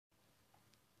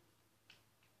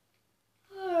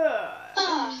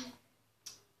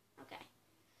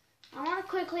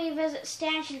quickly visit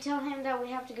Stanch and tell him that we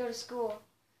have to go to school.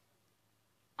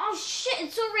 Oh shit,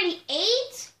 it's already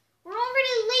 8? We're already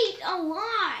late a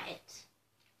lot.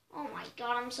 Oh my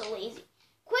god, I'm so lazy.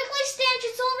 Quickly, Stanch,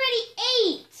 it's already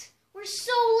 8. We're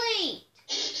so late.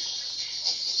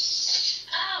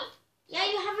 Ow! Yeah,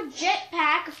 you have a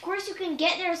jetpack. Of course you can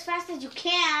get there as fast as you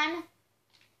can.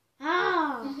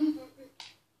 Oh.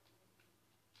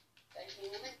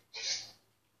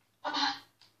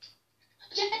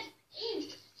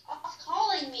 James, stop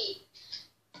calling me.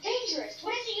 Dangerous.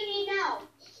 What is it you need now?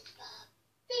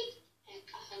 Beep. And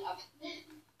I hung up.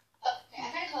 Okay,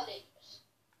 I gotta call Dangerous.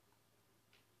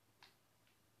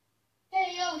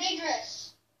 Hey, yo,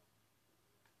 Dangerous.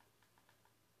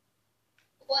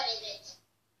 What is it?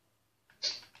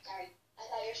 Sorry, I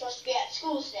thought you were supposed to be at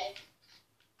school today.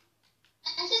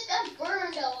 I just got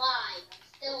burned alive. I'm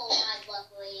still alive,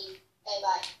 luckily. Hey,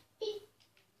 bye. Beep.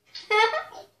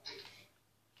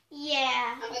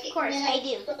 Yeah, of course I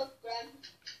do.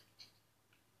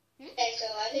 Okay, so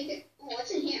I think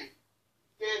what's in here?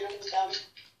 No, nothing dumb.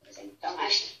 Nothing dumb,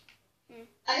 actually.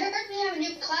 I heard we have a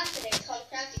new class today. It's called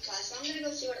Crafty Class, so I'm gonna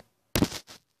go see what.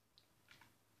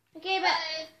 Okay, but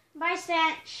bye,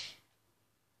 Stanch.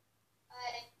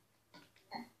 Bye.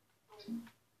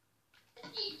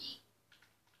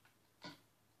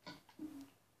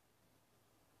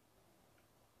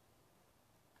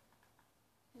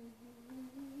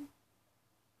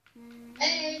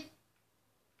 Hey.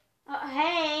 Oh,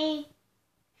 hey.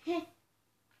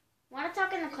 Want to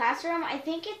talk in the classroom? I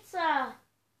think it's,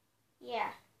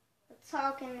 yeah. Let's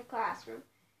talk in the classroom.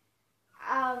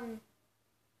 I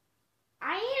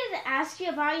needed to ask you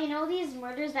about, these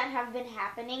murders that have been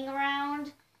happening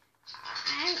around.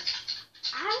 I'm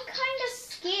kind of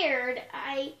scared.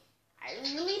 I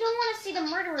really don't want to see the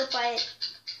murderer, but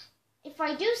if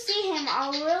I do see him, I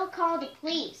will call the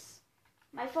police.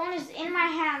 My phone is in my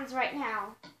hands right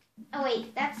now. Oh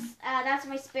wait, that's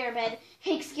my spare bed.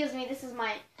 Excuse me, this is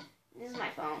my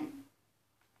phone.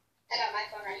 I got my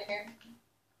phone right here.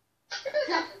 I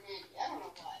don't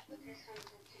know why.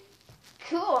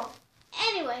 Cool.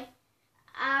 Anyway,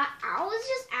 I was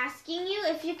just asking you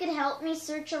if you could help me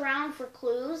search around for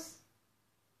clues.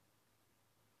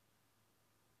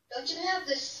 Don't you have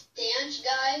this Stanch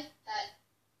guy that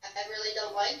I really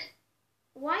don't like?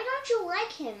 Why don't you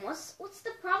like him? What's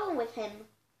the problem with him?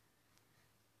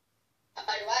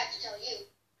 Why do I have to tell you?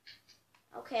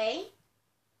 Okay.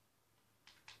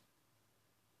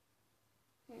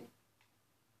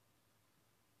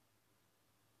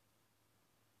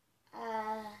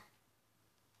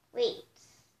 Wait.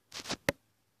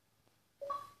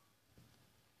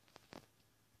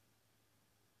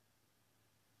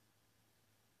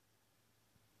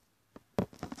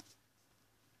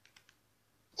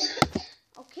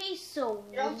 Okay, so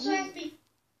There also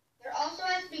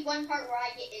has to be one part where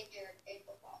I get injured in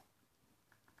football.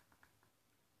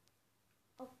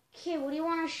 Okay, what do you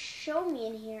want to show me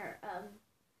in here?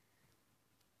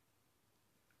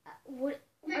 What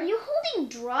are you holding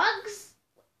drugs?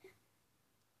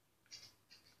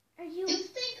 Are you? Do you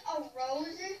think a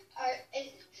rose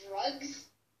is drugs?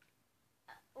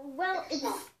 Well, it's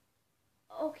not.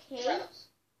 Okay. Drugs.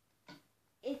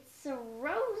 It's a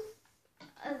rose.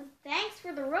 Thanks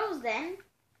for the rose, then.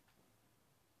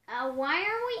 Why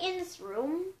are we in this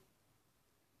room?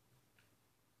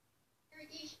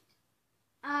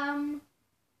 I'm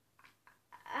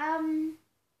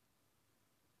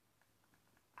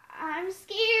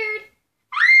scared.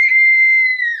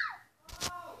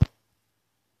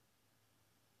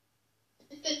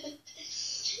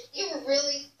 You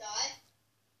really thought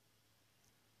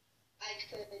I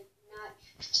could not?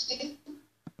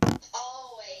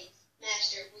 Always,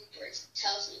 Master Rupert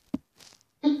tells me.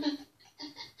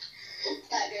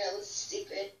 That girl is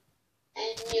stupid.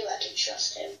 I knew I could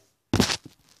trust him.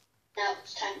 Now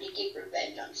it's time to get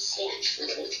revenge on Stanch for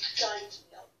his lying to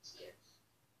me all these years.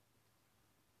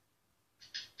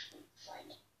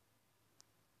 Find it.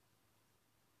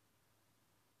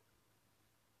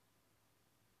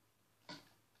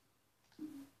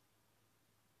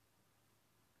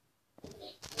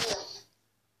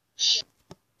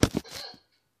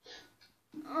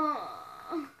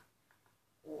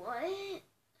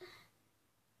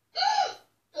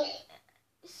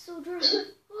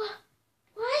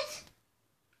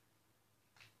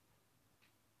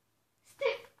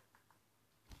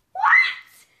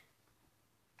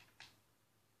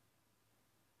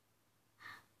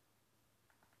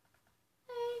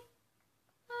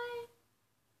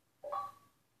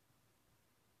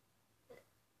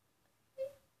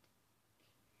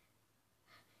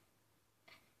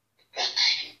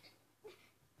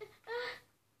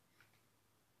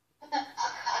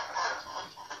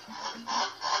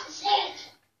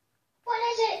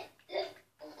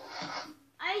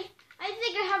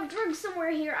 drug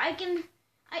somewhere here. I can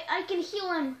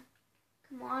heal him.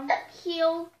 Come on,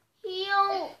 heal.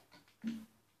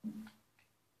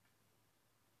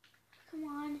 Come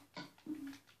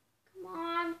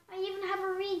on. I even have a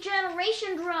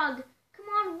regeneration drug. Come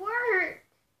on, work.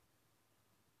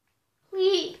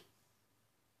 Please.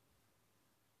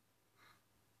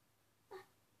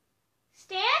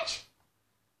 Stanch?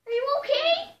 Are you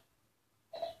okay?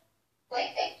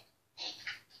 Wait.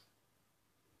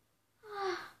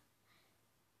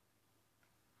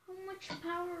 How much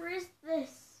power is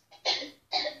this?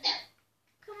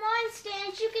 Come on,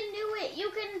 Stanch, you can do it.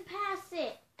 You can pass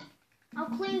it.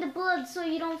 I'll clean the blood so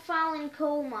you don't fall in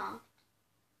coma.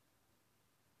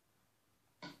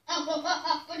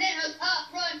 Bananas,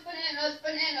 run, bananas,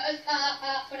 bananas,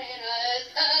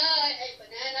 I hate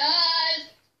bananas.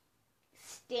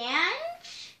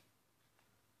 Stanch?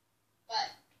 What?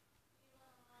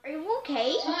 Are you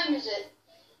okay? What time is it?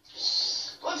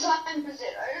 What time is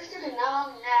it? I just did a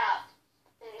long nap.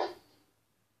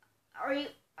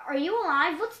 Are you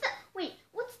alive? What's the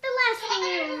last thing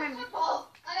you remember?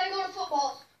 Football. I gotta go to football.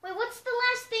 Wait, what's the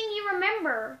last thing you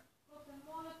remember?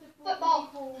 Football.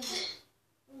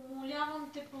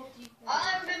 All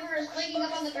I remember is waking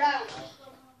up on the ground.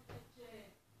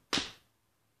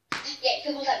 Yeah,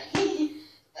 football time.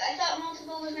 But I thought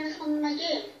multiple was gonna come in my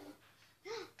game.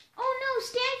 Oh no,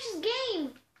 Stanch's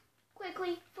game!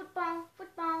 Quickly, football.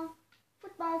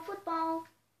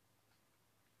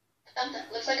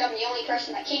 Looks like I'm the only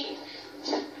person that came.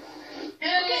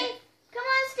 Okay,